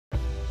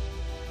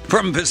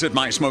From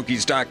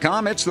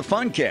visitmysmokies.com, it's the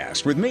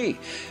FUNcast with me,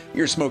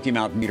 your Smoky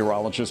Mountain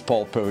meteorologist,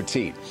 Paul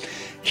Poteet.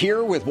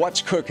 Here with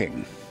what's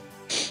cooking.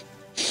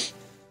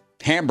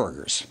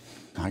 Hamburgers.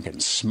 I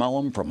can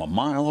smell them from a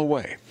mile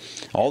away.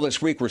 All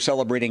this week, we're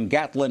celebrating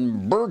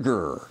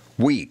GATLINBURGER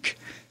Week.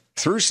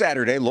 Through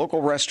Saturday,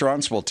 local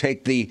restaurants will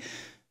take the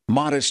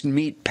modest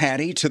meat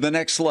patty to the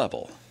next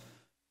level,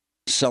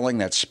 selling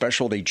that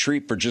specialty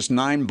treat for just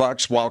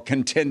 $9 while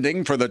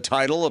contending for the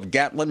title of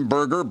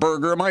Gatlinburger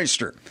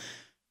Burgermeister.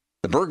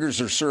 The burgers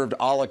are served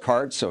a la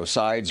carte, so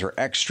sides are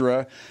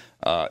extra.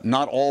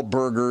 Not all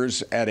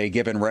burgers at a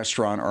given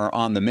restaurant are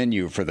on the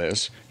menu for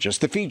this.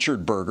 Just the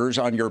featured burgers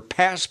on your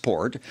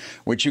passport,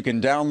 which you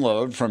can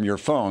download from your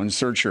phone.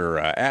 Search your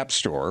app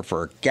store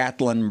for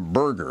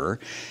Gatlinburger.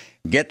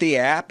 Get the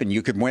app and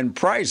you can win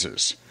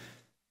prizes.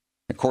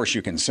 Of course,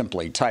 you can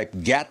simply type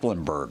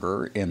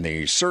Gatlinburger in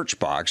the search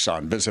box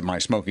on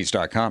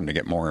visitmysmokies.com to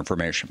get more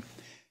information.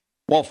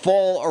 Well,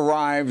 fall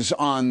arrives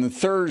on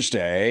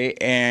Thursday,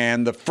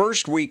 and the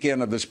first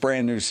weekend of this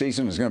brand new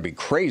season is going to be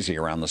crazy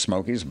around the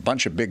Smokies. A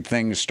bunch of big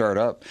things start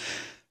up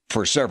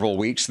for several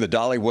weeks. The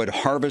Dollywood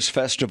Harvest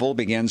Festival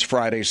begins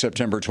Friday,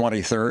 September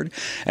 23rd,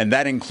 and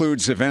that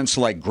includes events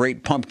like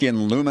Great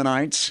Pumpkin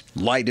Luminites,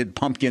 lighted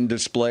pumpkin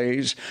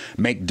displays,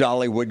 make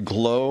Dollywood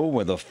glow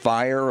with a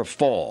fire of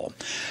fall.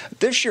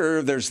 This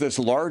year, there's this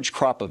large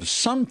crop of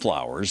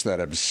sunflowers that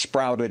have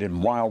sprouted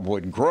in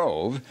Wildwood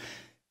Grove.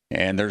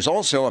 And there's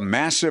also a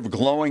massive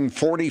glowing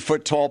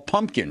 40-foot-tall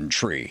pumpkin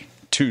tree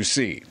to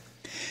see.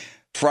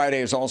 Friday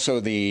is also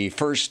the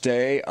first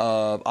day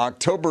of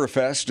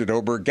Oktoberfest at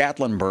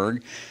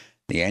Gatlinburg,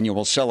 the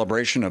annual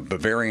celebration of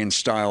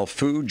Bavarian-style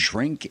food,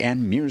 drink,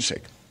 and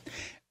music.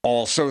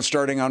 Also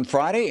starting on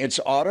Friday, it's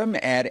autumn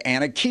at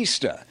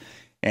Anarchista,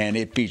 and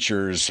it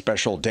features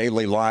special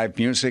daily live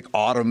music,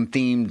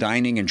 autumn-themed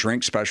dining and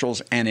drink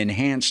specials, and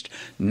enhanced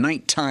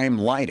nighttime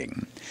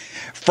lighting.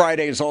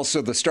 Friday is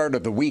also the start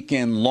of the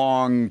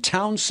weekend-long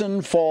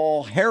Townsend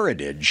Fall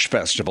Heritage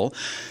Festival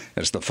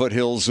as the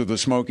foothills of the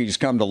Smokies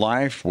come to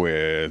life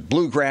with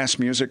bluegrass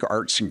music,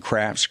 arts and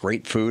crafts,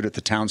 great food at the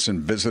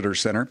Townsend Visitor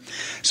Center.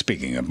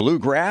 Speaking of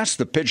bluegrass,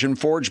 the Pigeon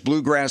Forge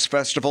Bluegrass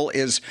Festival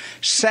is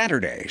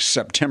Saturday,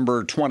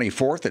 September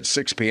 24th at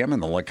 6 p.m.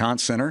 in the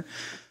LeConte Center.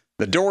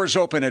 The doors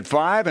open at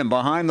 5, and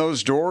behind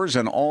those doors,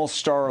 an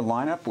all-star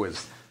lineup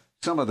with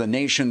some of the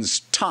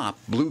nation's top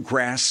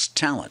bluegrass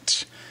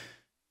talents.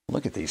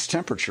 Look at these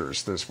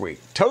temperatures this week.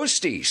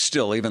 Toasty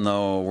still, even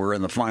though we're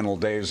in the final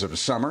days of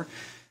summer.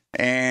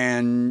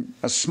 And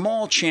a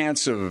small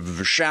chance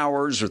of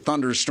showers or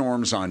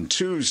thunderstorms on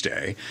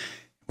Tuesday.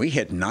 We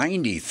hit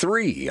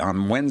 93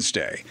 on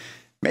Wednesday.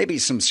 Maybe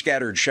some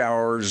scattered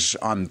showers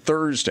on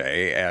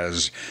Thursday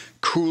as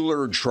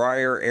cooler,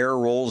 drier air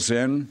rolls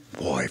in.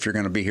 Boy, if you're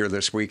going to be here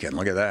this weekend,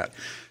 look at that.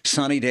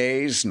 Sunny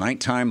days,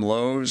 nighttime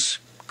lows,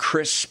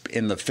 crisp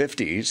in the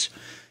 50s,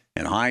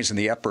 and highs in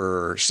the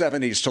upper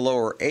 70s to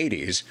lower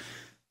 80s.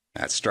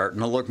 That's starting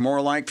to look more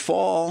like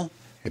fall.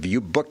 Have you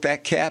booked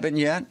that cabin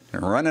yet?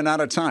 They're running out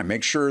of time.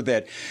 Make sure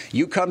that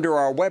you come to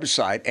our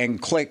website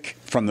and click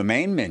from the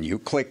main menu,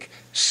 click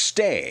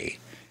Stay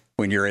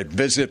when you're at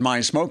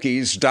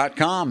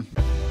visitmysmokies.com.